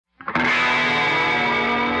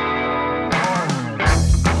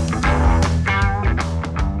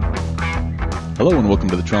Hello and welcome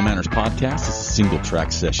to the Trail Manners Podcast. This is single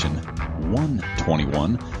track session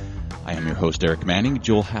 121. I am your host, Eric Manning.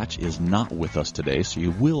 Joel Hatch is not with us today, so you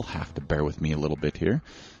will have to bear with me a little bit here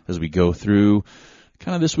as we go through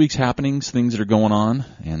kind of this week's happenings, things that are going on,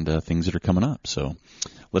 and things that are coming up. So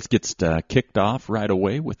let's get kicked off right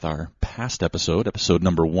away with our past episode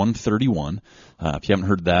number 131. If you haven't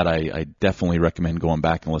heard that, I definitely recommend going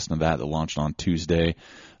back and listening to that. That launched on Tuesday,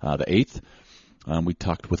 the 8th. We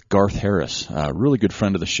talked with Garth Harris, a really good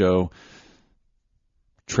friend of the show,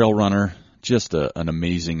 trail runner, just an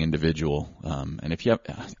amazing individual. And if you have,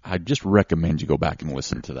 I just recommend you go back and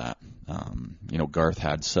listen to that. Garth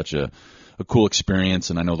had such a cool experience,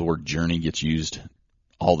 and I know the word journey gets used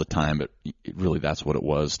all the time, but really that's what it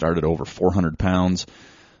was. Started over 400 pounds.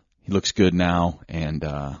 He looks good now, and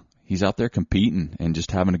he's out there competing and just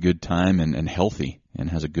having a good time and healthy and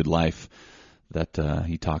has a good life. That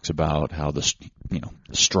he talks about how the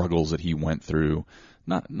struggles that he went through,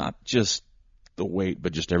 not just the weight,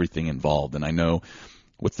 but just everything involved. And I know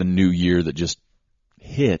with the new year that just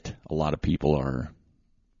hit, a lot of people are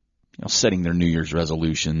setting their New Year's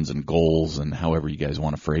resolutions and goals and however you guys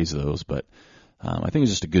want to phrase those. But I think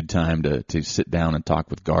it's just a good time to sit down and talk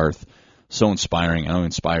with Garth. So inspiring. I know he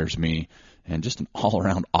inspires me, and just an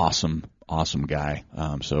all-around awesome guy.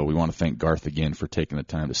 So we want to thank Garth again for taking the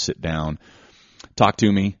time to sit down, talk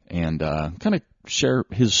to me, and kind of share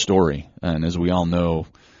his story. And as we all know,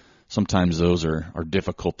 sometimes those are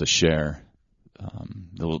difficult to share,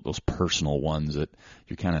 those personal ones that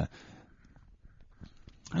you're kind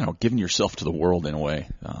of, giving yourself to the world in a way,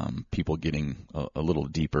 people getting a little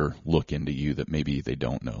deeper look into you that maybe they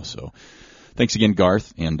don't know. So thanks again,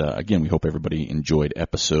 Garth. And again, we hope everybody enjoyed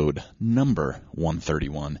episode number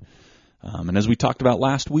 131. And as we talked about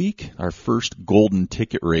last week, our first golden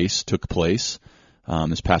ticket race took place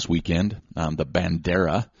this past weekend, the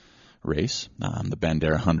Bandera race, the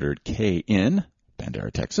Bandera 100K in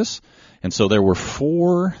Bandera, Texas. And so there were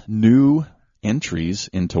 4 new entries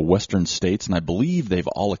into Western states, and I believe they've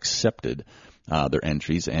all accepted their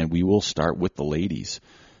entries, and we will start with the ladies.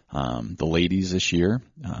 The ladies this year,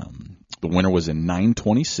 the winner was in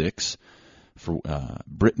 9:26 for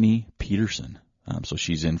Brittany Peterson. So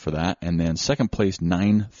she's in for that. And then second place,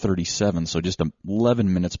 9:37, so just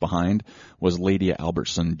 11 minutes behind, was Lydia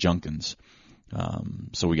Albertson Junkins.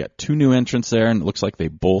 So we got 2 new entrants there, and it looks like they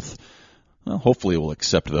both, hopefully will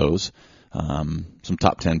accept those. Some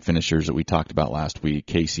top 10 finishers that we talked about last week.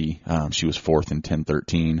 Casey, she was 4th in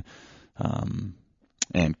 10:13.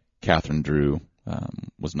 And Catherine Drew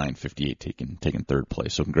was 9:58, taking 3rd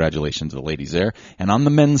place. So congratulations to the ladies there. And on the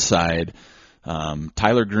men's side,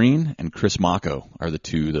 Tyler Green and Chris Mako are the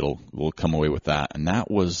 2 will come away with that, and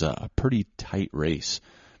that was a pretty tight race.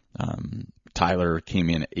 Tyler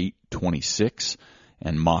came in at 8:26,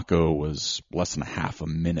 and Mako was less than half a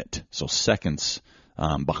minute, so seconds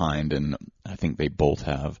behind, and I think they both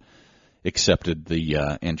have accepted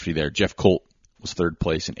the entry there. Jeff Colt was 3rd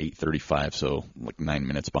place in 8:35, so like 9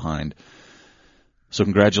 minutes behind. So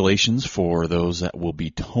congratulations for those that will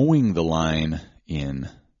be towing the line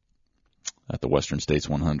at the Western States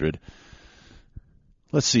 100.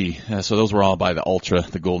 Let's see. So those were all by the Ultra,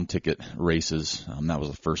 the golden ticket races. That was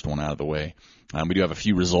the first one out of the way. We do have a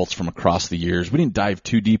few results from across the years. We didn't dive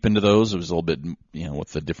too deep into those. It was a little bit,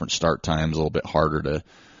 with the different start times, a little bit harder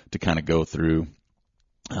to kind of go through.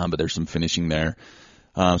 But there's some finishing there.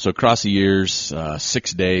 So across the years,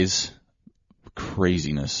 6 days,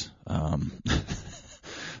 craziness.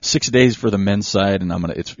 6 days for the men's side, and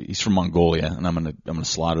he's from Mongolia, and I'm gonna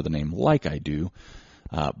slaughter the name like I do.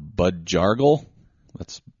 Bud Jargal,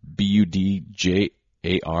 that's Budjargal.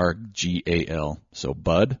 So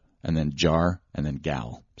Bud, and then Jar, and then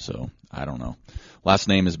Gal. So I don't know. Last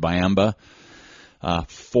name is Bayamba.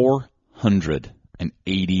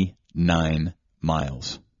 489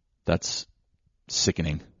 miles. That's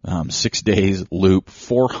sickening. 6 days loop,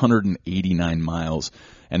 489 miles,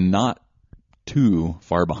 and not too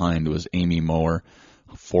far behind was Amy Moore,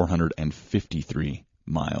 453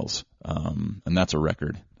 miles. And that's a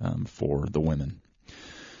record for the women.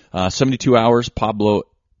 72 hours, Pablo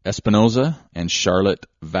Espinoza and Charlotte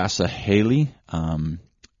Vasahely. And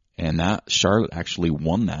that Charlotte actually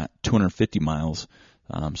won that, 250 miles.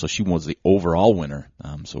 So she was the overall winner.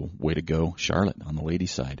 So way to go, Charlotte, on the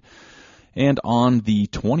ladies' side. And on the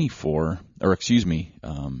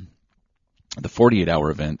the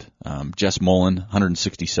 48-hour event, Jess Mullen,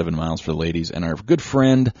 167 miles for the ladies, and our good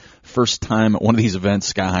friend, first time at one of these events,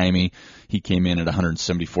 Sky Jaime, he came in at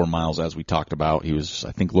 174 miles, as we talked about. He was,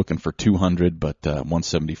 I think, looking for 200, but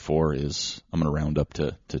 174 is, I'm going to round up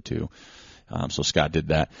to 2. So Scott did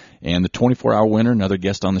that. And the 24-hour winner, another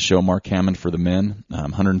guest on the show, Mark Hammond for the men,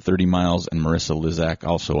 130 miles, and Marissa Lizak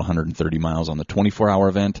also 130 miles on the 24-hour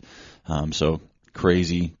event. So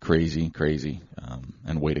crazy,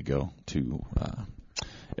 and way to go to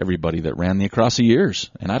everybody that ran the Across the Years.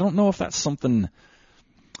 And I don't know if that's something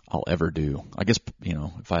I'll ever do. I guess,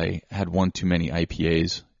 if I had one too many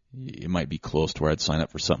IPAs, it might be close to where I'd sign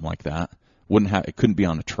up for something like that. It couldn't be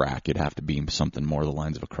on a track. It'd have to be something more along the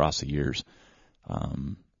lines of Across the Years.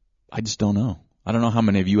 I just don't know. I don't know how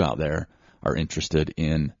many of you out there are interested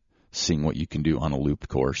in seeing what you can do on a loop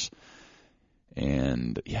course.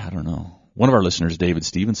 And I don't know. One of our listeners, David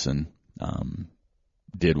Stevenson,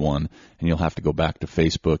 did one, and you'll have to go back to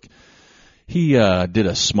Facebook. He did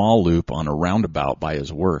a small loop on a roundabout by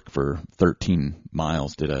his work for 13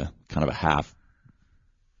 miles, did a kind of a half,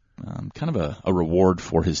 a reward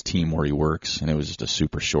for his team where he works, and it was just a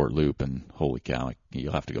super short loop, and holy cow,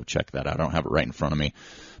 you'll have to go check that out. I don't have it right in front of me,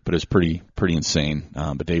 but it was pretty insane.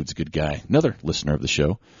 But David's a good guy, another listener of the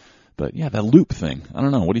show. But that loop thing, I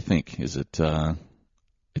don't know. What do you think? Is it?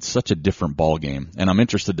 It's such a different ball game, and I'm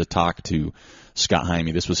interested to talk to Scott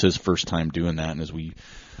Jaime. This was his first time doing that, and as we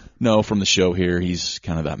know from the show here, he's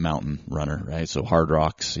kind of that mountain runner, right? So hard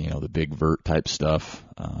rocks, the big vert type stuff.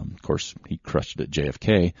 Of course, he crushed it at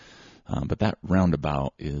JFK, but that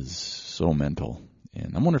roundabout is so mental,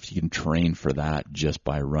 and I wonder if you can train for that just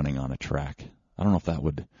by running on a track. I don't know if that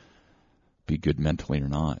would be good mentally or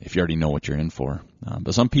not, if you already know what you're in for.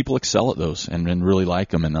 But some people excel at those and really like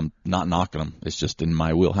them, and I'm not knocking them. It's just in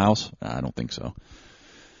my wheelhouse. I don't think so.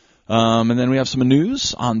 And then we have some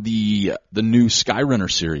news on the new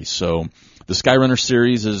Skyrunner series. So the Skyrunner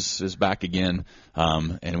series is back again,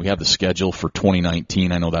 and we have the schedule for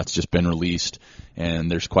 2019. I know that's just been released,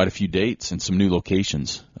 and there's quite a few dates and some new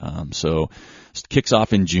locations. So it kicks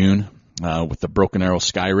off in June with the Broken Arrow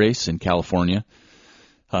Sky Race in California,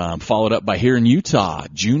 followed up by here in Utah,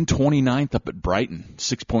 June 29th up at Brighton,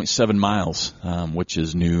 6.7 miles, which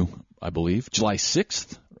is new, I believe. July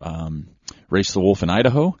 6th, Race the Wolf in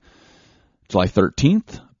Idaho. July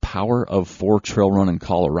 13th, Power of 4 trail run in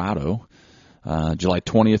Colorado. July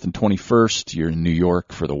 20th and 21st, you're in New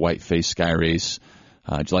York for the Whiteface Sky Race.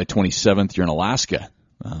 July 27th, you're in Alaska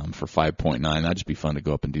for 5.9. That'd just be fun to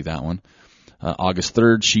go up and do that one. August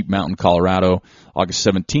 3rd, Sheep Mountain, Colorado. August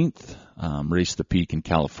 17th, Race the Peak in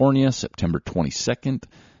California. September 22nd,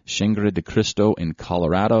 Sangre de Cristo in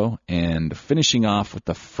Colorado. And finishing off with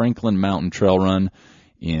the Franklin Mountain Trail Run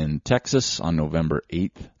in Texas on November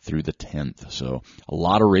 8th through the 10th. So a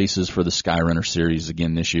lot of races for the Skyrunner series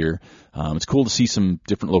again this year. It's cool to see some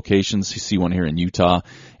different locations. You see one here in Utah,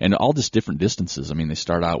 and all just different distances. I mean, they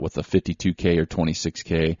start out with a 52K or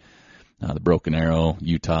 26K. The Broken Arrow,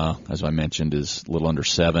 Utah, as I mentioned, is a little under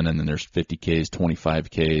 7, and then there's 50Ks,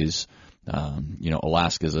 25Ks.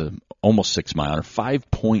 Alaska's almost 6 mile, or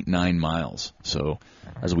 5.9 miles. So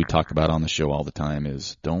as we talk about on the show all the time,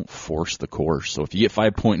 is don't force the course. So if you get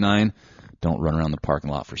 5.9, don't run around the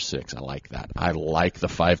parking lot for 6. I like that. I like the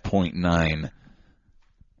 5.9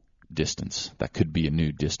 distance. That could be a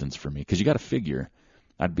new distance for me, because you got to figure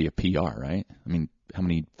that'd be a PR, right? I mean, how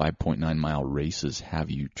many 5.9 mile races have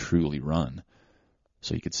you truly run?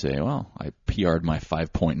 So you could say, well, I PR'd my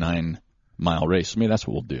 5.9 mile race. Maybe that's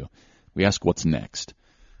what we'll do. We ask what's next.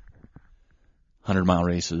 100-mile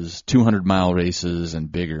races, 200-mile races,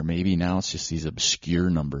 and bigger. Maybe now it's just these obscure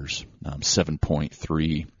numbers,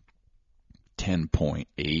 7.3,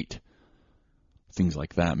 10.8, things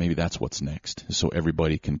like that. Maybe that's what's next, so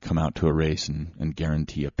everybody can come out to a race and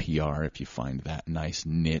guarantee a PR if you find that nice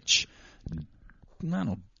niche,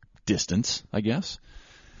 distance, I guess.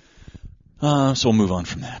 So we'll move on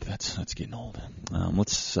from that. That's getting old.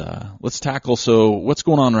 Let's tackle. So what's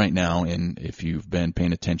going on right now? And if you've been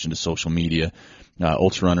paying attention to social media,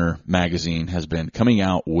 Ultra Runner magazine has been coming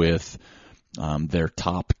out with their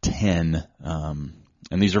top 10, and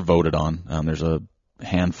these are voted on. There's a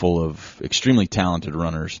handful of extremely talented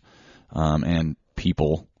runners and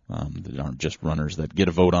people that aren't just runners that get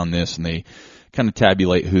a vote on this, and they kind of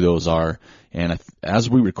tabulate who those are. And as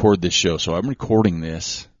we record this show, so I'm recording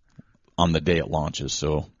this on the day it launches.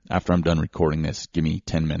 So after I'm done recording this, give me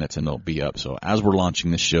 10 minutes and it'll be up. So as we're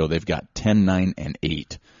launching this show, they've got 10, 9, and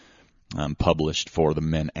 8 published for the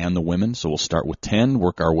men and the women. So we'll start with 10,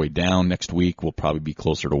 work our way down. Next week, we'll probably be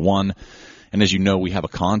closer to 1. And as you know, we have a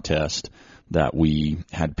contest that we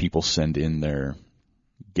had people send in their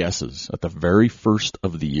guesses at the very first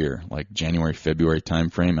of the year, like January, February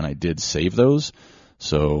timeframe, and I did save those.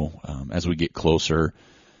 So as we get closer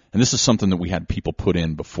And this is something that we had people put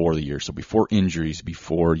in before the year. So before injuries,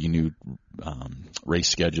 before you knew race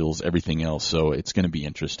schedules, everything else. So it's going to be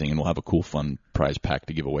interesting, and we'll have a cool, fun prize pack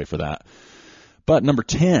to give away for that. But number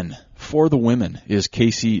 10 for the women is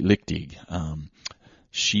Casey Lichtig.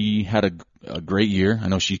 She had a great year. I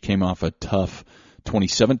know she came off a tough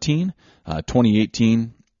 2017,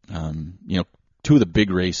 2018. Two of the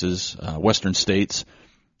big races, Western States.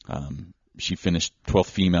 She finished 12th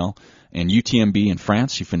female, and UTMB in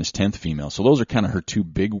France, she finished 10th female. So those are kind of her two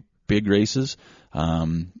big races.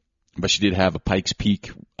 But she did have a Pikes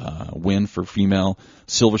Peak win for female,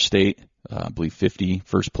 Silver State, I believe 50,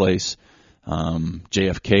 first place.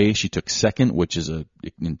 JFK, she took second, which is an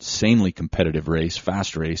insanely competitive race,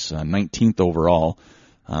 fast race, 19th overall.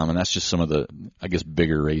 And that's just some of the, I guess,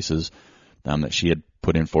 bigger races that she had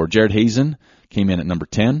put in for. Jared Hazen came in at number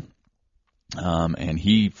 10. And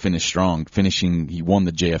he finished strong, he won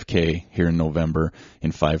the JFK here in November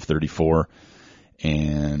in 5:34,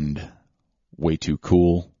 and Way Too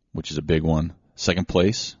Cool, which is a big one, second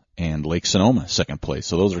place, and Lake Sonoma, second place.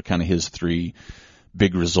 So those are kind of his three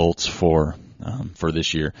big results for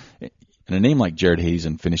this year. And a name like Jared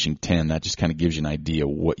Hazen finishing 10, that just kind of gives you an idea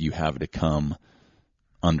what you have to come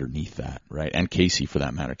underneath that, right? And Casey, for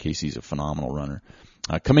that matter. Casey's a phenomenal runner.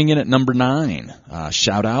 Coming in at number 9,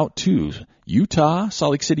 shout out to Utah,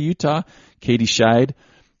 Salt Lake City, Utah, Katie Scheid.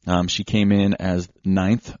 She came in as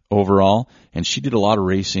 9th overall, and she did a lot of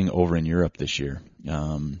racing over in Europe this year.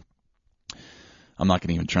 I'm not going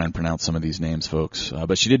to even try and pronounce some of these names, folks,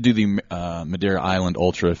 but she did do the Madeira Island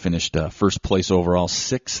Ultra, finished first place overall,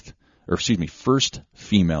 first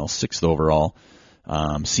female, 6th overall.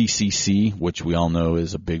 CCC, which we all know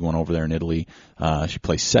is a big one over there in Italy. She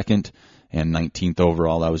placed second and 19th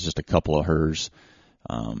overall. That was just a couple of hers.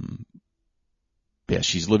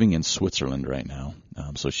 She's living in Switzerland right now.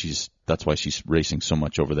 So that's why she's racing so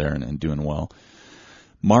much over there and doing well.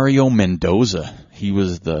 Mario Mendoza,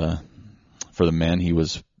 for the men, he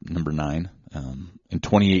was number 9. In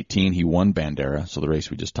 2018, he won Bandera, so the race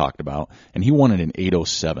we just talked about, and he won it in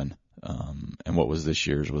 8:07. And what was this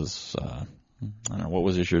year's was, I don't know, what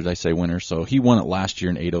was this year's, I say winner. So he won it last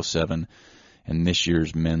year in 8:07. And this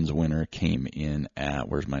year's men's winner came in at,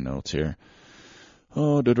 where's my notes here?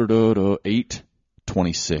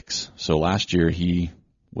 8:26. So last year he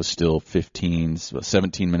was still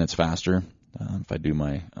 17 minutes faster, if I do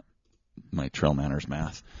my Trail Manners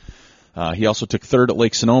math. He also took 3rd at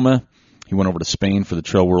Lake Sonoma. He went over to Spain for the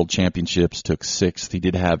Trail World Championships, took 6th. He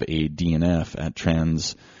did have a DNF at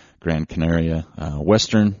Trans Gran Canaria.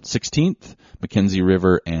 Western, 16th, Mackenzie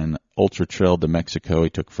River, and Ultra Trail de Mexico.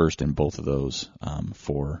 He took 1st in both of those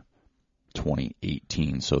for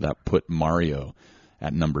 2018. So that put Mario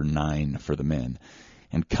at number 9 for the men.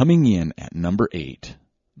 And coming in at number 8,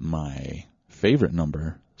 my favorite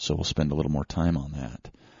number, so we'll spend a little more time on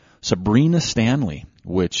that, Sabrina Stanley,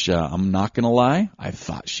 which I'm not going to lie, I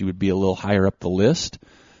thought she would be a little higher up the list.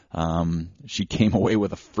 She came away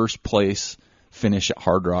with a first place finish at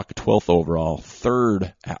Hard Rock, 12th overall,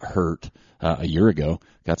 3rd at Hurt a year ago.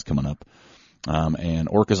 That's coming up. And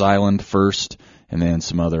Orcas Island first, and then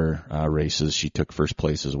some other races she took first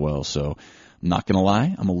place as well. So I'm not going to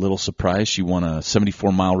lie, I'm a little surprised. She won a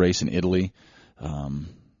 74-mile race in Italy. And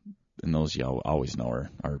those, you always know,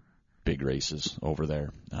 are big races over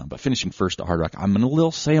there. But finishing first at Hard Rock, I'm a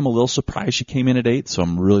little surprised she came in at 8th, so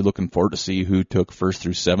I'm really looking forward to see who took 1st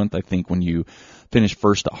through 7th. I think when you finish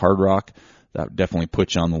first at Hard Rock, that definitely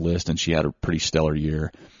puts you on the list, and she had a pretty stellar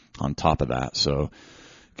year on top of that. So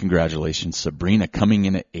congratulations, Sabrina, coming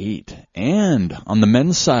in at 8. And on the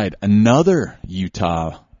men's side, another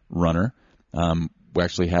Utah runner. We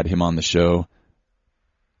actually had him on the show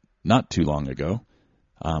not too long ago,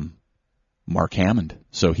 Mark Hammond.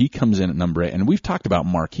 So he comes in at number 8. And we've talked about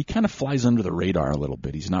Mark. He kind of flies under the radar a little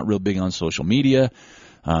bit. He's not real big on social media.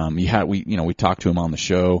 We talked to him on the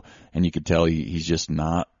show, and you could tell he's just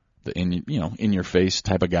not the in your face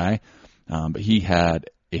type of guy. But he had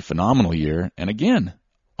a phenomenal year, and again,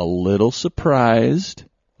 a little surprised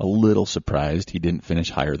he didn't finish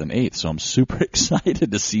higher than 8th. So I'm super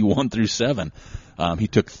excited to see 1 through 7. He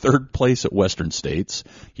took 3rd place at Western States.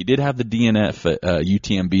 He did have the DNF at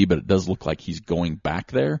UTMB, but it does look like he's going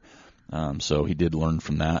back there. So he did learn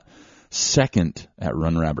from that. 2nd at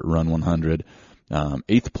Run Rabbit Run 100.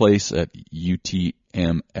 8th place at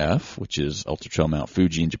UTMF, which is Ultra Trail Mount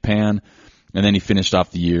Fuji in Japan. And then he finished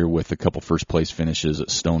off the year with a couple first place finishes at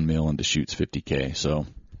Stone Mill and Deschutes 50K. So,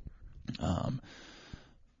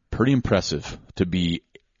 pretty impressive to be.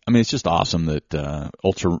 I mean, it's just awesome that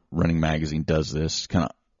Ultra Running Magazine does this. Kind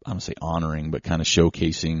of, I don't say honoring, but kind of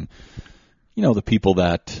showcasing, the people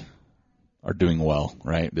that are doing well,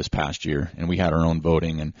 right, this past year, and we had our own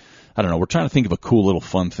voting, and I don't know, we're trying to think of a cool little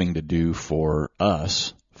fun thing to do for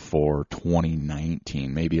us for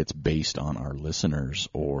 2019. Maybe it's based on our listeners,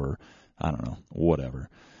 or I don't know, whatever.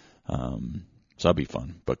 So that'd be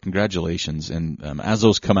fun. But congratulations, and as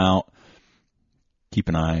those come out, keep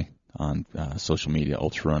an eye on social media.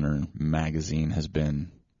 Ultra Runner Magazine has been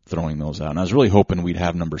throwing those out, and I was really hoping we'd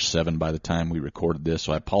have number 7 by the time we recorded this,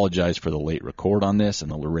 so I apologize for the late record on this and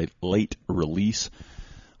the late release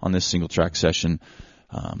on this single track session.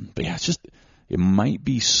 But yeah, it might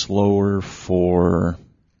be slower for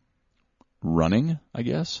running, I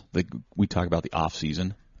guess. We talk about the off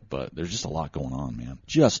season, but there's just a lot going on, man.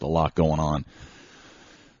 Just a lot going on.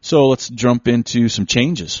 So let's jump into some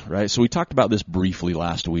changes, right? So we talked about this briefly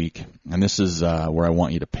last week, and this is where I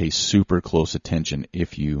want you to pay super close attention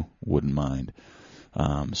if you wouldn't mind.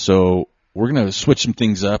 So we're going to switch some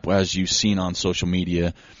things up, as you've seen on social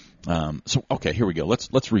media. Okay, here we go.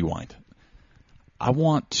 Let's rewind. I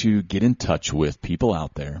want to get in touch with people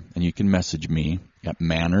out there, and you can message me at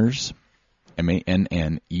Manners,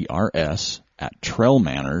 MANNERS, at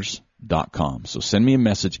trailmanners.com. So send me a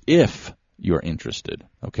message if you're interested,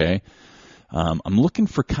 okay? I'm looking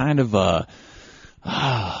for kind of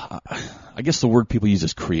I guess the word people use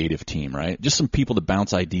is creative team, right? Just some people to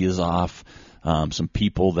bounce ideas off, some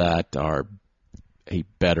people that are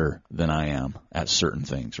better than I am at certain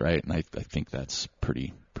things, right? And I think that's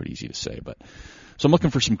pretty easy to say, but so I'm looking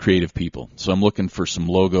for some creative people. So I'm looking for some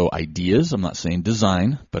logo ideas. I'm not saying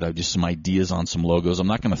design, but just some ideas on some logos. I'm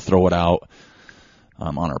not going to throw it out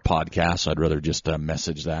on our podcast. I'd rather just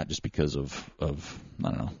message that, just because of I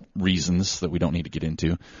don't know, reasons that we don't need to get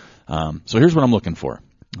into. So here's what I'm looking for.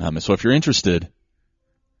 So if you're interested,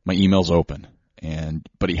 my email's open,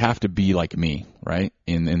 but you have to be like me, right?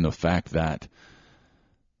 In the fact that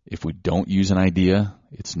if we don't use an idea,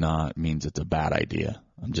 means it's a bad idea.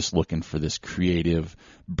 I'm just looking for this creative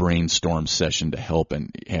brainstorm session to help,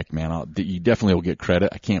 and heck, man, you definitely will get credit.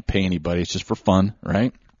 I can't pay anybody. It's just for fun,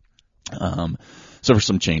 right? So for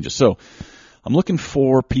some changes. So I'm looking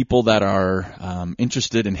for people that are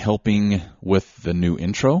interested in helping with the new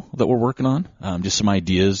intro that we're working on. Just some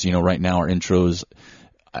ideas. Right now our intros,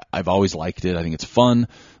 I've always liked it. I think it's fun,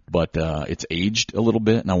 but it's aged a little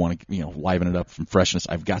bit, and I want to liven it up from freshness.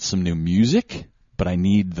 I've got some new music, but I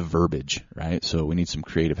need the verbiage, right? So we need some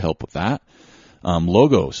creative help with that.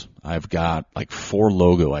 Logos. I've got like 4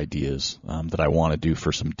 logo ideas that I want to do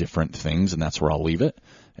for some different things, and that's where I'll leave it.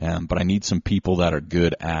 But I need some people that are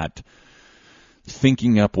good at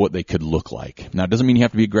thinking up what they could look like. Now, it doesn't mean you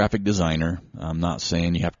have to be a graphic designer. I'm not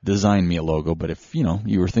saying you have to design me a logo, but if,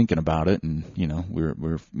 you were thinking about it and, we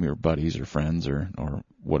were buddies or friends or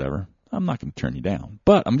whatever, I'm not going to turn you down.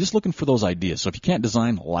 But I'm just looking for those ideas. So if you can't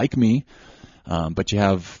design like me, but you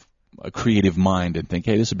have a creative mind and think,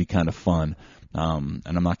 hey, this would be kind of fun, and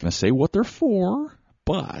I'm not going to say what they're for,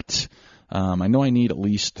 but I know I need at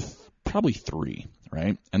least probably 3,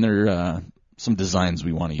 right? And there are some designs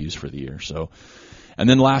we want to use for the year. So, and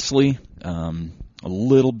then lastly, a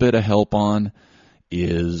little bit of help on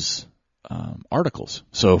is articles.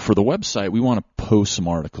 So for the website, we want to post some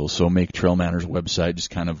articles. So make Trail Manners website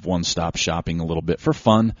just kind of one-stop shopping a little bit for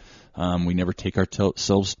fun. We never take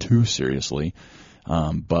ourselves too seriously,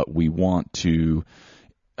 but we want to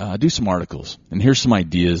do some articles. And here's some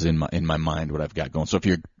ideas in my mind what I've got going. So if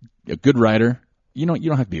you're a good writer, you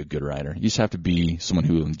don't have to be a good writer. You just have to be someone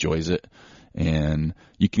who enjoys it. And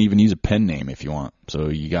you can even use a pen name if you want. So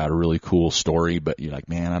you got a really cool story, but you're like,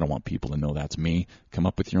 man, I don't want people to know that's me. Come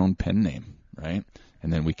up with your own pen name, right?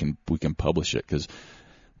 And then we can publish it, because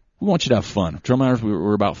we want you to have fun. Trail Manners,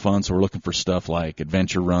 we're about fun, so we're looking for stuff like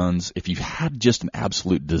adventure runs. If you've had just an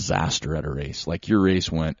absolute disaster at a race, like your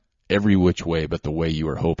race went every which way but the way you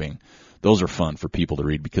were hoping, those are fun for people to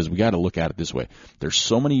read, because we got to look at it this way. There's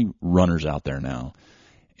so many runners out there now,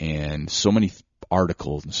 and so many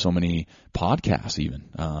articles and so many podcasts even,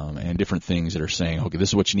 and different things that are saying, okay, this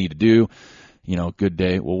is what you need to do, good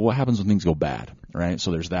day. Well, what happens when things go bad, right?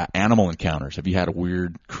 So there's that. Animal encounters. Have you had a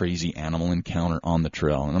weird, crazy animal encounter on the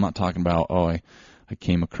trail? And I'm not talking about, I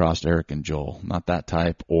came across Eric and Joel. Not that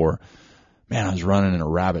type. Or, man, I was running and a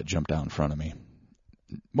rabbit jumped out in front of me.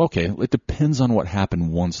 Okay, it depends on what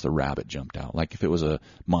happened once the rabbit jumped out. Like if it was a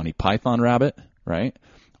Monty Python rabbit, right?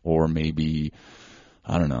 Or maybe,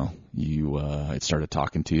 I don't know, it started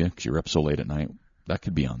talking to you because you were up so late at night. That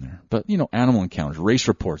could be on there. But, animal encounters, race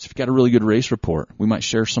reports. If you've got a really good race report, we might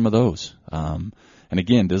share some of those. And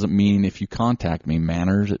again, doesn't mean if you contact me,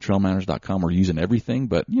 manners@trailmanners.com, we're using everything.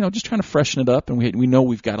 But, just trying to freshen it up. And we know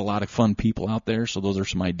we've got a lot of fun people out there. So those are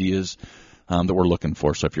some ideas that we're looking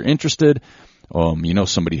for. So if you're interested, you know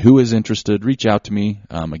somebody who is interested, reach out to me.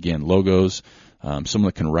 Again, logos, someone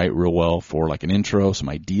that can write real well for like an intro, some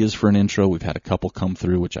ideas for an intro. We've had a couple come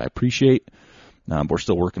through, which I appreciate. We're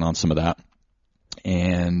still working on some of that.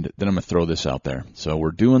 And then I'm going to throw this out there. So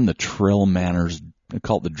we're doing the Trail Manners, I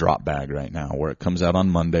call it the drop bag right now, where it comes out on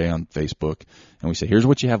Monday on Facebook, and we say, here's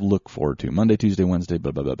what you have to look forward to. Monday, Tuesday, Wednesday,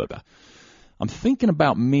 blah, blah, blah, blah, blah. I'm thinking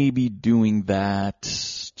about maybe doing that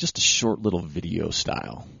just a short little video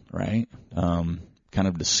style, right? Kind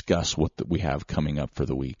of discuss what we have coming up for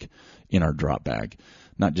the week in our drop bag.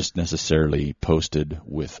 Not just necessarily posted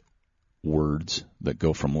with words that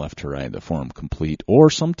go from left to right that form complete,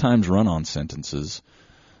 or sometimes run-on sentences.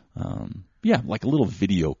 Like a little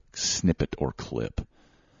video snippet or clip.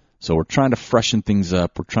 So we're trying to freshen things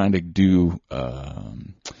up. We're trying to do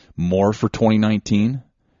more for 2019.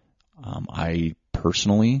 I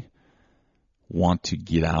personally want to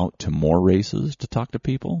get out to more races to talk to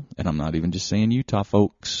people, and I'm not even just saying Utah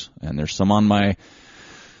folks. And there's some on my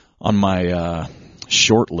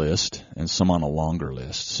short list and some on a longer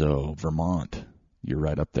list. So Vermont, you're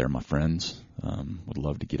right up there, my friends. Would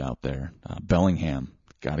love to get out there. Bellingham,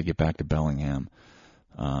 got to get back to Bellingham.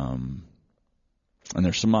 And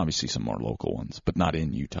there's obviously some more local ones, but not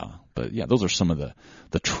in Utah. But yeah, those are some of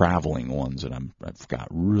the traveling ones that I've got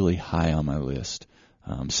really high on my list.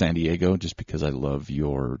 San Diego, just because I love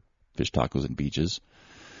your fish tacos and beaches.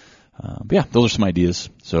 But yeah, those are some ideas.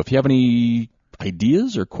 So if you have any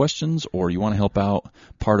ideas or questions, or you want to help out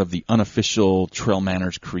part of the unofficial Trail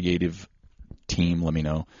Manners creative team, let me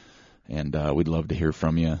know. And we'd love to hear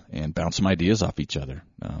from you and bounce some ideas off each other.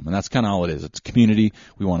 And that's kind of all it is. It's a community.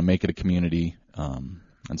 We want to make it a community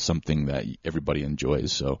and something that everybody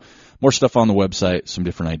enjoys. So more stuff on the website, some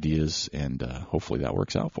different ideas, and hopefully that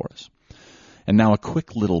works out for us. And now a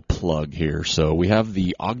quick little plug here. So we have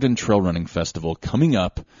the Ogden Trail Running Festival coming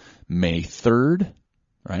up May 3rd,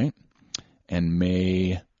 right, and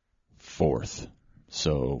May 4th.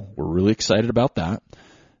 So we're really excited about that.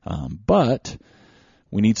 But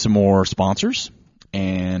we need some more sponsors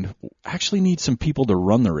and actually need some people to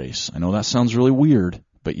run the race. I know that sounds really weird,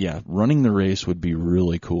 but yeah, running the race would be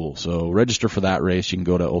really cool. So register for that race. You can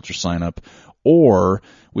go to Ultra Sign Up, or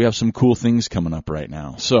we have some cool things coming up right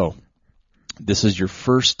now. So this is your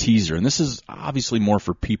first teaser, and this is obviously more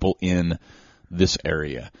for people in this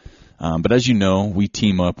area. But as you know, we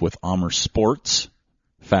team up with Amer Sports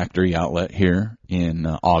factory outlet here in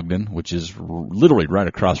Ogden, which is literally right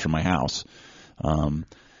across from my house.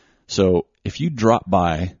 So if you drop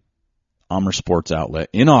by Amer Sports Outlet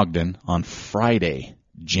in Ogden on Friday,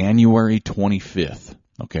 January 25th,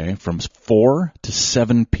 okay, from 4 to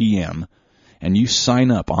 7 p.m., and you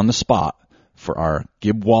sign up on the spot for our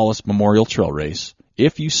Gib Wallace Memorial Trail Race,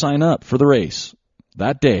 if you sign up for the race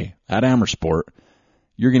that day at Amer Sport,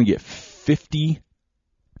 you're going to get 50,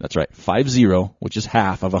 that's right, 50, which is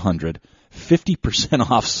half of 100, 50%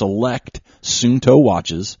 off select Suunto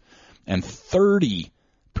watches, and 30%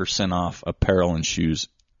 off apparel and shoes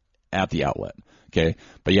at the outlet, okay?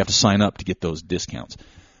 But you have to sign up to get those discounts.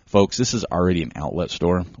 Folks, this is already an outlet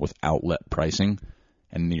store with outlet pricing,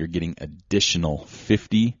 and you're getting additional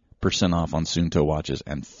 50% off on Suunto watches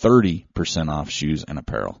and 30% off shoes and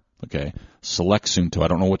apparel, okay? Select Suunto. I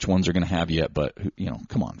don't know which ones are going to have yet, but,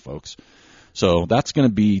 come on, folks. So that's going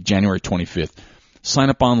to be January 25th.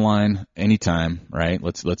 Sign up online anytime, right?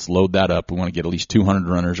 Let's load that up. We want to get at least 200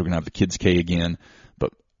 runners. We're going to have the Kids K again.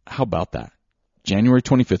 But how about that? January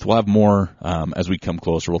 25th. We'll have more as we come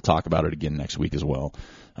closer. We'll talk about it again next week as well.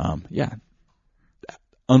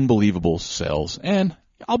 Unbelievable sales. And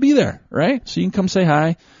I'll be there, right? So you can come say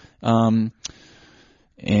hi. And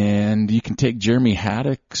you can take Jeremy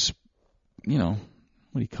Haddock's,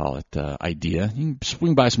 what do you call it, idea. You can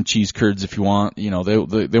swing by some cheese curds if you want.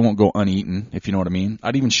 They won't go uneaten, if you know what I mean.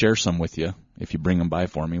 I'd even share some with you if you bring them by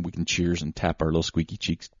for me. We can cheers and tap our little squeaky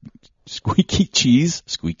cheeks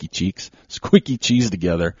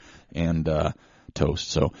together and toast.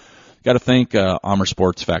 So got to thank Amer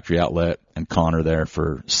Sports Factory Outlet and Connor there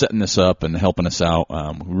for setting this up and helping us out.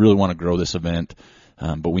 We really want to grow this event,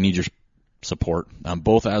 but we need your support,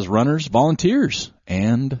 both as runners, volunteers,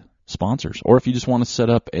 and sponsors. Or if you just want to set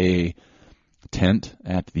up a tent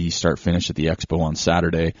at the start finish at the expo on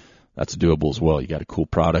Saturday, that's doable as well. You got a cool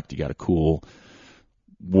product, you got a cool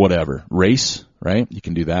whatever race, right? You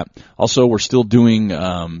can do that. Also, we're still doing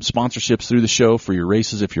sponsorships through the show for your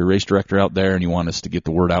races. If you're a race director out there and you want us to get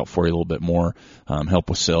the word out for you a little bit more, help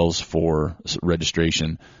with sales for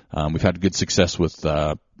registration. We've had good success with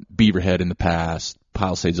Beaverhead in the past,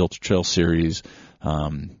 Palisades Ultra Trail Series,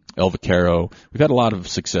 El Vaquero. We've had a lot of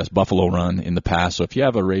success, Buffalo Run in the past. So if you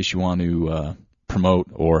have a race you want to promote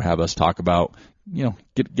or have us talk about,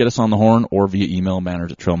 get us on the horn, or via email,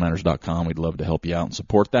 manners@trailmanners.com. We'd love to help you out and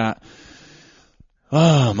support that.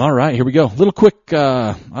 All right, here we go. Little quick,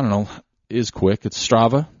 is quick. It's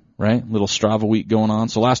Strava, right? Little Strava week going on.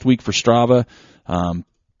 So last week for Strava,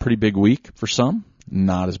 pretty big week for some,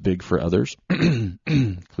 not as big for others,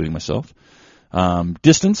 including myself.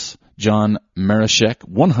 Distance, John Marashek,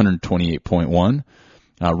 128.1.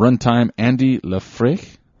 Runtime, Andy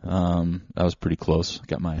Lafrich. That was pretty close.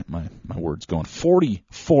 Got my words going.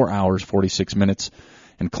 44 hours, 46 minutes.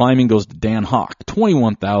 And climbing goes to Dan Hawk,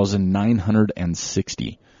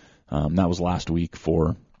 21,960. That was last week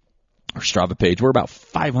for our Strava page. We're about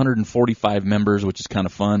 545 members, which is kind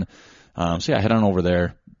of fun. So yeah, head on over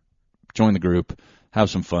there, join the group, have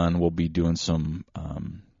some fun. We'll be doing some,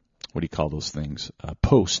 what do you call those things?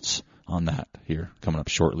 Posts on that here coming up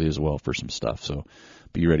shortly as well for some stuff. So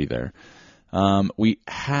be ready there. We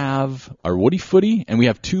have our Woody Footy, and we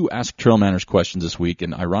have 2 Ask Trail Manners questions this week.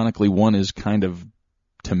 And ironically, one is kind of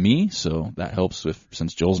to me, so that helps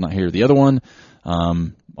since Joel's not here. The other one,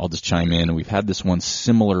 I'll just chime in. And we've had this one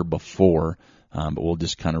similar before, but we'll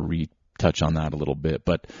just kind of retouch on that a little bit.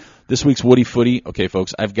 But this week's Woody Footy, okay,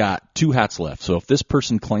 folks, I've got 2 hats left. So if this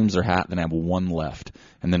person claims their hat, then I have 1 left.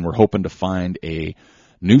 And then we're hoping to find a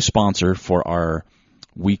new sponsor for our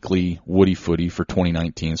weekly Woody Footy for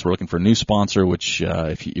 2019. So we're looking for a new sponsor, which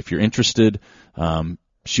if you're interested,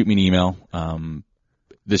 shoot me an email.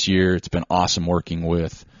 This year it's been awesome working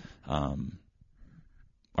with our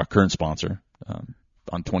current sponsor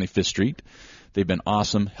on 25th Street. They've been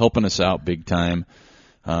awesome, helping us out big time.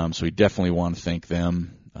 So we definitely want to thank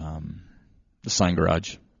them. The Sign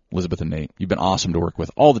Garage, Elizabeth and Nate, you've been awesome to work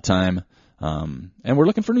with all the time. And we're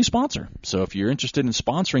looking for a new sponsor. So if you're interested in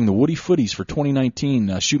sponsoring the Woody Footies for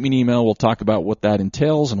 2019, shoot me an email. We'll talk about what that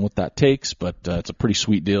entails and what that takes, but it's a pretty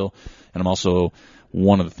sweet deal. And I'm also,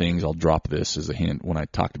 one of the things, I'll drop this as a hint, when I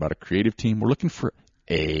talked about a creative team, we're looking for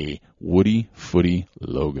a Woody Footy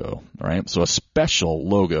logo. All right, so a special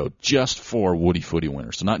logo just for Woody Footy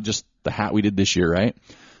winners. So not just the hat we did this year, right?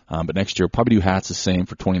 But next year, we'll probably do hats the same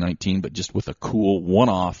for 2019, but just with a cool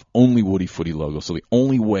one-off, only Woody Footy logo. So the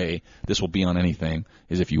only way this will be on anything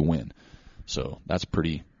is if you win. So that's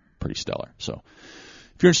pretty stellar. So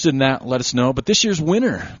if you're interested in that, let us know. But this year's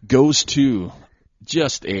winner goes to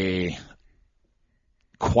just a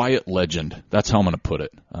quiet legend. That's how I'm going to put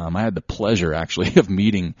it. I had the pleasure, actually, of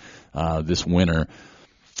meeting this winner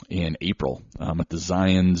in April at the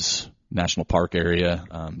Zions National Park area.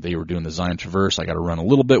 They were doing the Zion Traverse. I got to run a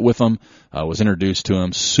little bit with him. Was introduced to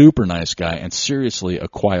him. Super nice guy, and seriously a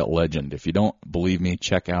quiet legend. If you don't believe me,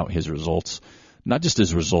 check out his results. Not just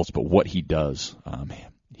his results, but what he does.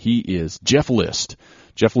 He is Jeff List.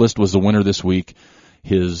 Jeff List was the winner this week.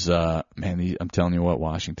 His I'm telling you what,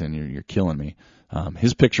 Washington, you're killing me.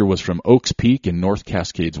 His picture was from Oaks Peak in North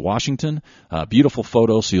Cascades, Washington. Beautiful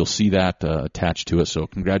photo, so you'll see that attached to it. So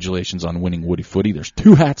congratulations on winning Woody Footy. There's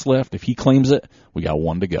 2 hats left. If he claims it, we got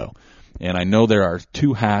 1 to go. And I know there are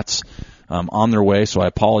 2 hats on their way, so I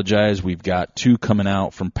apologize. We've got 2 coming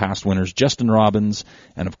out from past winners, Justin Robbins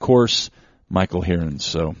and, of course, Michael Hearns.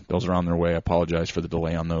 So those are on their way. I apologize for the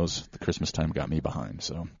delay on those. The Christmas time got me behind,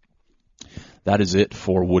 so that is it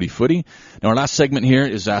for Woody Footy. Now, our last segment here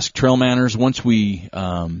is Ask Trail Manners. Once we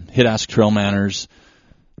hit Ask Trail Manners,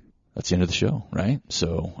 that's the end of the show, right?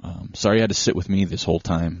 So, sorry you had to sit with me this whole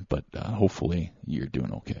time, but hopefully you're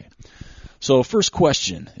doing okay. So, first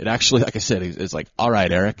question. It actually, like I said, it's like, all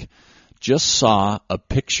right, Eric, just saw a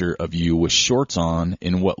picture of you with shorts on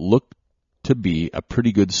in what looked to be a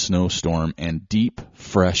pretty good snowstorm and deep,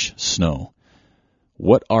 fresh snow.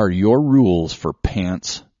 What are your rules for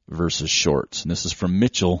pants versus shorts? And this is from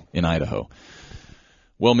Mitchell in Idaho.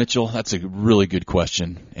 Well, Mitchell, that's a really good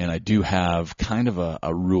question, and I do have kind of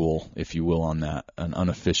a rule, if you will, on that, an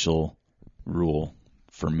unofficial rule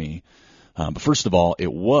for me. But first of all,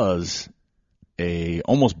 it was a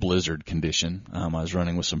almost blizzard condition. I was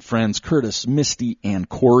running with some friends, Curtis, Misty, and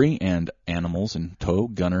Corey, and animals in tow,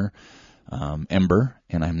 Gunner, Ember,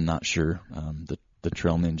 and I'm not sure the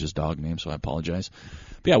Trail Ninja's dog name, so I apologize.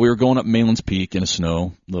 But yeah, we were going up Malin's Peak in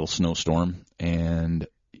a little snowstorm, and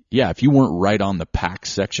yeah, if you weren't right on the pack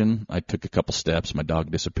section, I took a couple steps. My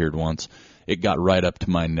dog disappeared once. It got right up to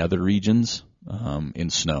my nether regions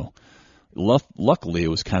in snow. Luckily, it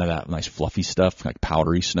was kind of that nice fluffy stuff, like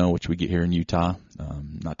powdery snow, which we get here in Utah.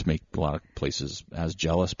 Not to make a lot of places as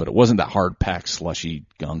jealous, but it wasn't that hard packed, slushy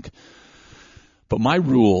gunk. But my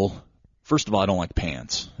rule, first of all, I don't like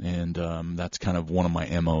pants, and that's kind of one of my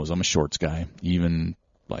MOs. I'm a shorts guy, even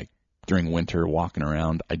like during winter walking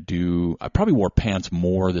around. I probably wore pants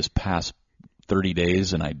more this past 30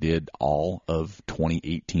 days and I did all of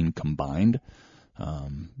 2018 combined,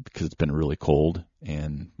 because it's been really cold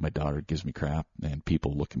and my daughter gives me crap and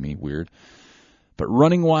people look at me weird. But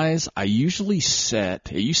running wise, I usually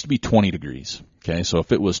set, it used to be 20 degrees. Okay. So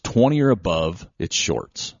if it was 20 or above, it's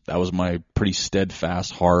shorts. That was my pretty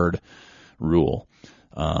steadfast, hard rule.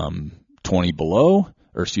 20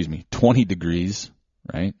 degrees,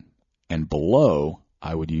 right? And below,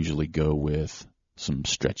 I would usually go with some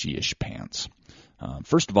stretchy-ish pants.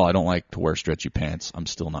 First of all, I don't like to wear stretchy pants. I'm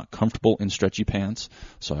still not comfortable in stretchy pants,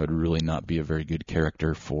 so I would really not be a very good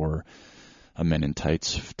character for a Men in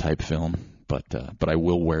Tights type film. But I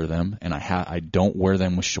will wear them, and I don't wear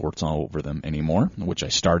them with shorts all over them anymore, which I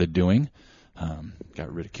started doing.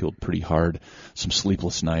 Got ridiculed pretty hard. Some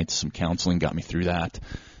sleepless nights, some counseling got me through that.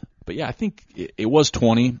 But yeah, I think it was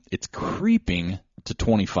 20. It's creeping to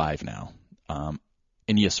 25 now.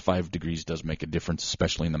 And yes, 5 degrees does make a difference,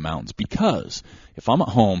 especially in the mountains, because if I'm at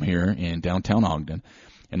home here in downtown Ogden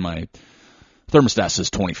and my thermostat says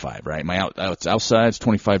 25, right? It's outside, it's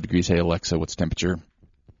 25 degrees. Hey, Alexa, what's temperature?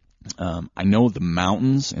 I know the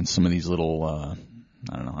mountains and some of these little, I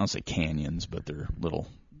don't say canyons, but they're little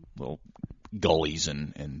gullies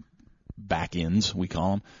and back ends, we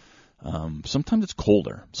call them. Sometimes it's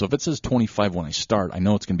colder. So if it says 25 when I start, I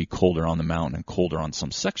know it's going to be colder on the mountain and colder on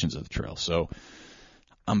some sections of the trail. So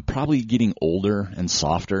I'm probably getting older and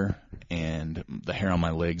softer, and the hair on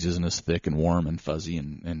my legs isn't as thick and warm and fuzzy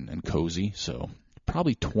and cozy. So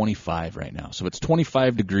probably 25 right now. So if it's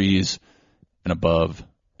 25 degrees and above,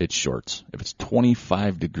 it's shorts. If it's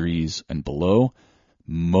 25 degrees and below,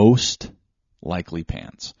 most likely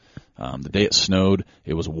pants. The day it snowed,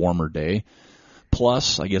 it was a warmer day.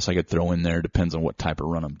 Plus, I guess I could throw in there, depends on what type of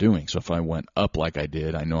run I'm doing. So if I went up like I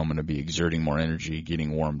did, I know I'm going to be exerting more energy,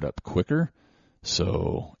 getting warmed up quicker.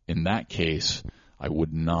 So in that case, I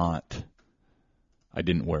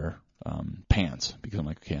didn't wear pants, because I'm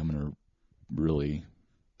like, okay, I'm going to really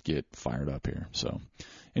get fired up here. So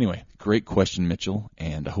anyway, great question, Mitchell,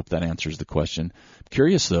 and I hope that answers the question. I'm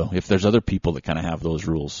curious, though, if there's other people that kind of have those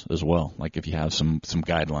rules as well, like if you have some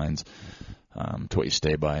guidelines to what you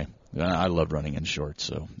stay by. I love running in shorts,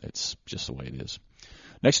 so it's just the way it is.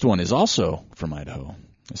 Next one is also from Idaho.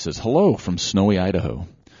 It says, hello from snowy Idaho.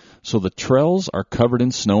 So the trails are covered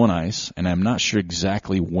in snow and ice, and I'm not sure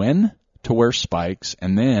exactly when to wear spikes,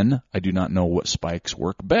 and then I do not know what spikes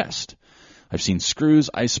work best. I've seen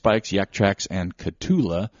screws, ice spikes, yak tracks, and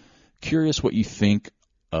Katula. Curious what you think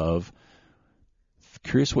on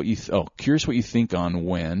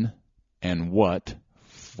when and what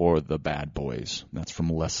for the bad boys. That's from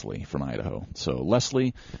Leslie from Idaho. So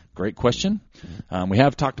Leslie, great question. We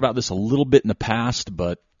have talked about this a little bit in the past,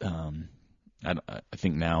 but I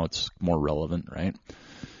think now it's more relevant, right?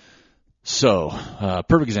 So,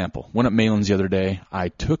 perfect example. Went up Malin's the other day. I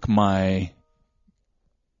took my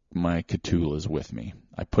Katulas with me.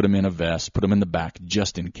 I put them in a vest, put them in the back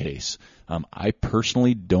just in case. I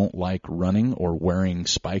personally don't like running or wearing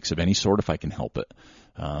spikes of any sort if I can help it.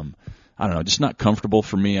 I don't know, just not comfortable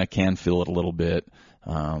for me. I can feel it a little bit.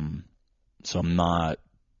 So I'm not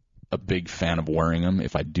a big fan of wearing them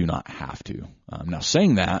if I do not have to. Now,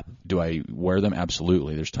 saying that, do I wear them?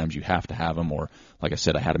 Absolutely. There's times you have to have them, or like I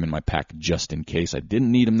said, I had them in my pack just in case. I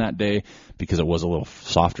didn't need them that day because it was a little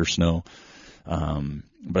softer snow.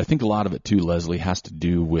 But I think a lot of it too, Leslie, has to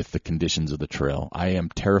do with the conditions of the trail. I am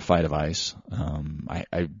terrified of ice.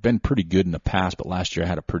 I've been pretty good in the past, but last year I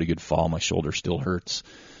had a pretty good fall. My shoulder still hurts.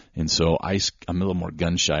 And so ice, I'm a little more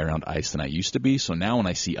gun shy around ice than I used to be. So now when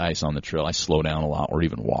I see ice on the trail, I slow down a lot or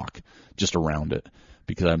even walk just around it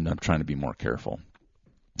because I'm trying to be more careful.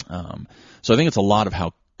 So I think it's a lot of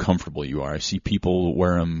how comfortable you are. I see people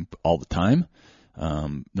wear them all the time,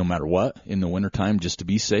 no matter what, in the wintertime just to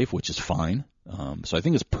be safe, which is fine. So I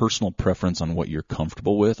think it's personal preference on what you're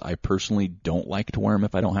comfortable with. I personally don't like to wear them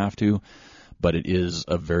if I don't have to, but it is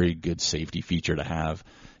a very good safety feature to have,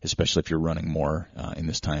 especially if you're running more in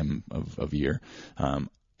this time of year.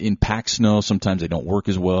 In packed snow, sometimes they don't work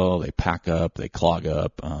as well. They pack up, they clog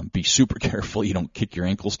up. Be super careful you don't kick your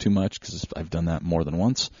ankles too much, because I've done that more than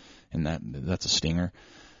once, and that's a stinger.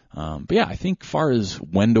 But yeah, I think far as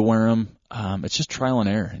when to wear them, it's just trial and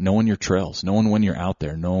error, knowing your trails, knowing when you're out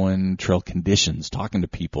there, knowing trail conditions, talking to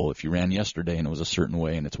people. If you ran yesterday and it was a certain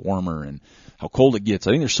way and it's warmer and how cold it gets,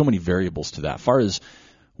 I think there's so many variables to that. Far as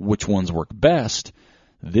which ones work best,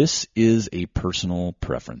 this is a personal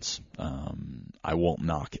preference. I won't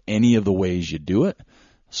knock any of the ways you do it.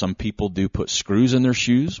 Some people do put screws in their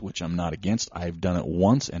shoes, which I'm not against. I've done it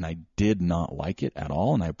once, and I did not like it at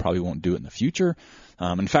all, and I probably won't do it in the future.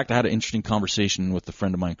 In fact, I had an interesting conversation with a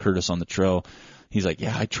friend of mine, Curtis, on the trail He's like,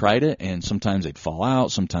 yeah, I tried it, and sometimes they'd fall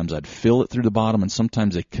out, sometimes I'd fill it through the bottom, and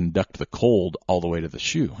sometimes they conduct the cold all the way to the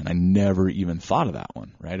shoe. And I never even thought of that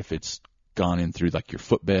one, right? If it's gone in through like your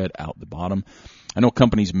footbed, out the bottom. I know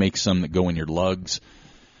companies make some that go in your lugs.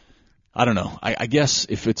 I don't know. I guess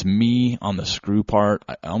if it's me on the screw part,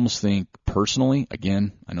 I almost think personally,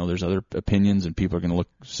 again, I know there's other opinions and people are going to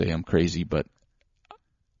say I'm crazy, but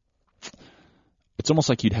it's almost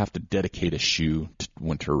like you'd have to dedicate a shoe to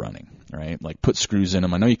winter running, right? Like put screws in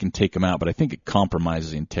them. I know you can take them out, but I think it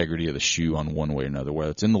compromises the integrity of the shoe on one way or another,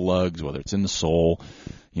 whether it's in the lugs, whether it's in the sole,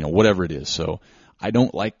 whatever it is. So I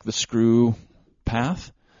don't like the screw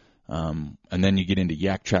path. And then you get into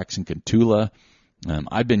Yak Trax and Catula.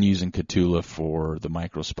 I've been using Catula for the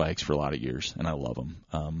micro spikes for a lot of years, and I love them.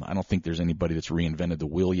 I don't think there's anybody that's reinvented the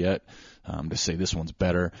wheel yet to say this one's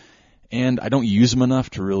better. And I don't use them enough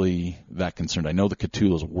to really that concerned. I know the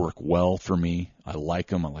Catulas work well for me. I like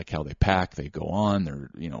them. I like how they pack. They go on. They're,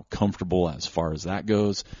 comfortable as far as that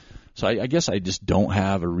goes. So I guess I just don't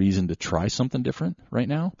have a reason to try something different right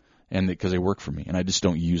now, and because they work for me, and I just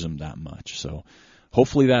don't use them that much. So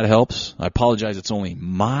hopefully that helps. I apologize. It's only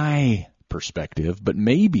my perspective, but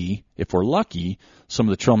maybe if we're lucky, some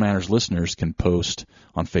of the Trail Manners listeners can post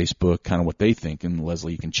on Facebook kind of what they think, and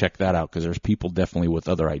Leslie, you can check that out because there's people definitely with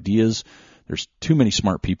other ideas. There's too many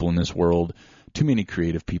smart people in this world, too many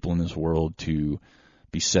creative people in this world to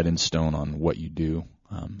be set in stone on what you do.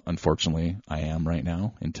 Unfortunately, I am right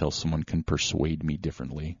now until someone can persuade me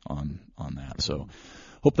differently on that. So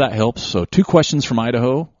hope that helps. So 2 questions from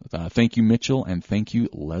Idaho. Thank you, Mitchell, and thank you,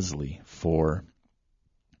 Leslie, for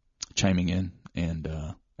chiming in and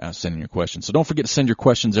sending your questions. So don't forget to send your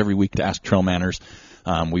questions every week to Ask Trail Manners.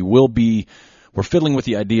 We're fiddling with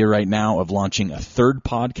the idea right now of launching a 3rd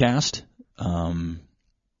podcast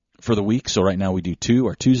for the week. So right now we do 2,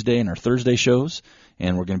 our Tuesday and our Thursday shows,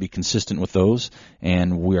 and we're going to be consistent with those.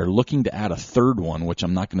 And we are looking to add a 3rd one, which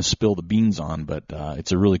I'm not going to spill the beans on, but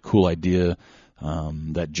it's a really cool idea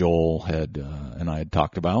that Joel and I had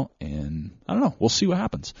talked about. And I don't know, we'll see what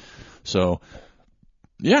happens. So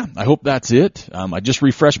yeah, I hope that's it. I just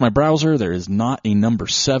refreshed my browser. There is not a number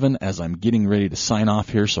 7 as I'm getting ready to sign off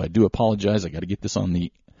here, so I do apologize. I got to get this on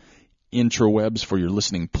the intrawebs for your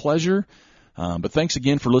listening pleasure. But thanks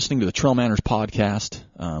again for listening to the Trail Manners podcast.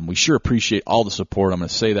 We sure appreciate all the support. I'm going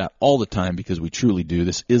to say that all the time because we truly do.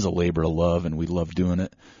 This is a labor of love, and we love doing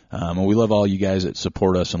it. And we love all you guys that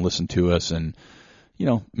support us and listen to us and,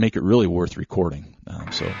 make it really worth recording.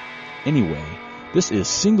 So anyway, this is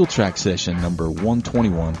single track session number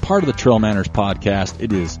 121, part of the Trail Manners podcast.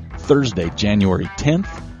 It is Thursday, January 10th,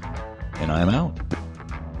 and I'm out.